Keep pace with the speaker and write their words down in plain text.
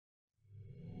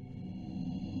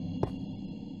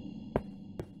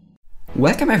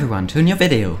Welcome everyone to a new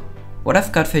video. What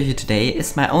I've got for you today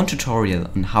is my own tutorial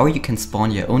on how you can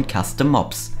spawn your own custom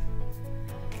mobs.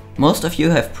 Most of you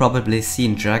have probably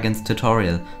seen Dragon's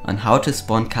tutorial on how to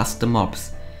spawn custom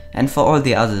mobs, and for all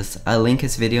the others I'll link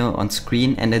his video on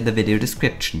screen and in the video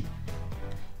description.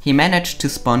 He managed to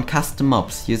spawn custom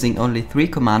mobs using only 3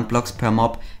 command blocks per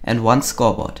mob and 1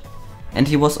 scoreboard, and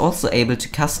he was also able to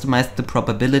customize the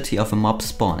probability of a mob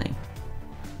spawning.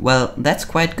 Well, that's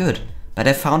quite good. But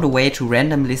I found a way to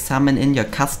randomly summon in your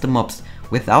custom mobs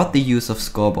without the use of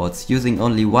scoreboards, using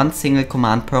only 1 single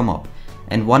command per mob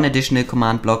and 1 additional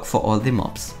command block for all the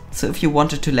mobs. So if you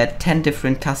wanted to let 10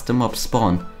 different custom mobs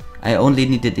spawn, I only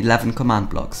needed 11 command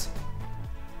blocks.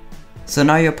 So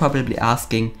now you're probably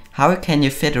asking, how can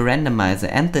you fit a randomizer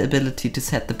and the ability to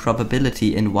set the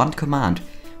probability in 1 command?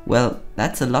 Well,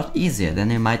 that's a lot easier than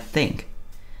you might think.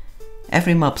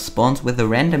 Every mob spawns with a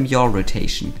random yaw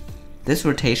rotation. This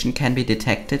rotation can be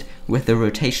detected with the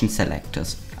rotation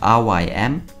selectors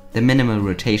RYM, the minimal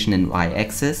rotation in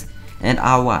y-axis, and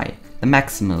RY, the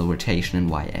maximal rotation in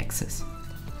y-axis.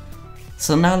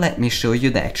 So now let me show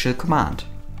you the actual command.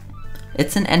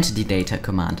 It's an entitydata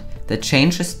command that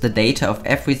changes the data of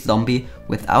every zombie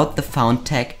without the found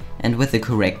tag and with the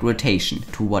correct rotation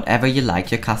to whatever you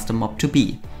like your custom mob to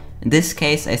be. In this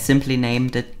case I simply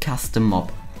named it custom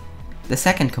mob. The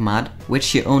second command,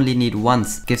 which you only need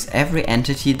once, gives every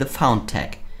entity the found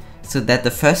tag, so that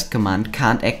the first command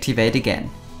can't activate again.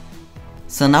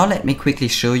 So now let me quickly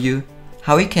show you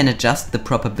how you can adjust the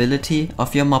probability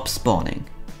of your mob spawning.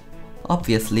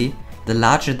 Obviously, the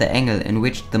larger the angle in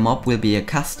which the mob will be a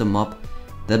custom mob,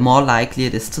 the more likely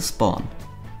it is to spawn.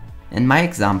 In my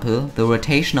example, the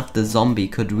rotation of the zombie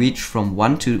could reach from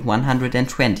 1 to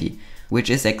 120, which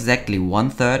is exactly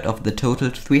 1/3 of the total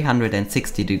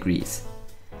 360 degrees.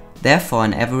 Therefore,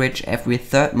 on average, every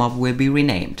third mob will be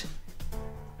renamed.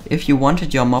 If you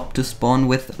wanted your mob to spawn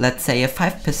with, let's say, a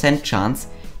 5% chance,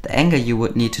 the angle you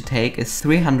would need to take is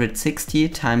 360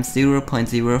 times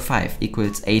 0.05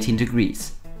 equals 18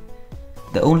 degrees.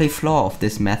 The only flaw of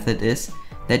this method is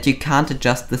that you can't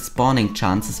adjust the spawning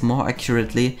chances more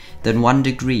accurately than 1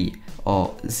 degree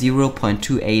or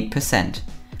 0.28%.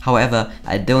 However,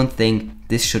 I don't think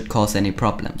this should cause any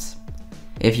problems.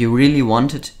 If you really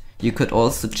wanted, you could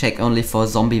also check only for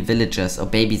zombie villagers or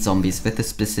baby zombies with a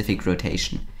specific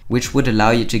rotation, which would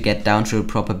allow you to get down to a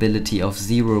probability of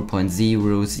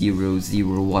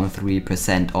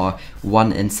 0.00013% or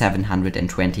 1 in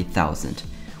 720,000,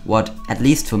 what, at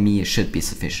least for me, should be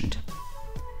sufficient.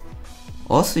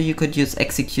 Also, you could use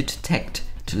execute tagged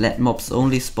to let mobs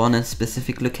only spawn in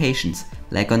specific locations,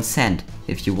 like on sand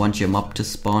if you want your mob to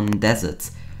spawn in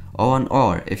deserts, or on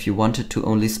ore if you wanted to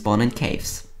only spawn in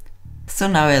caves. So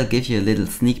now I'll give you a little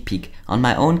sneak peek on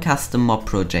my own custom mob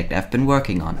project I've been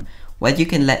working on, while you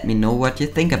can let me know what you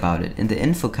think about it in the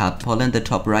info card poll in the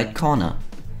top right corner.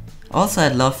 Also,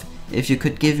 I'd love if you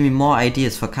could give me more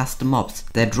ideas for custom mobs,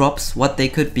 their drops, what they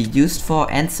could be used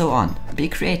for, and so on. Be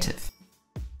creative.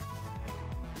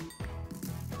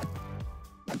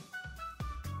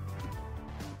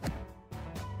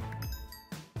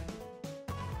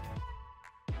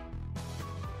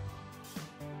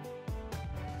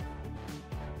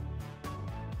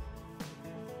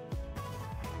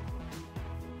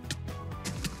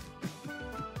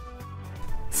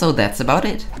 So that's about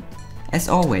it. As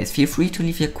always, feel free to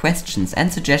leave your questions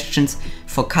and suggestions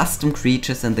for custom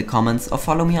creatures in the comments or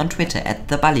follow me on Twitter at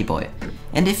TheBalliBoy.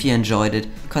 And if you enjoyed it,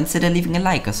 consider leaving a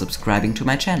like or subscribing to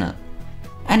my channel.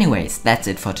 Anyways, that's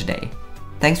it for today.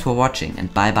 Thanks for watching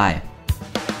and bye bye.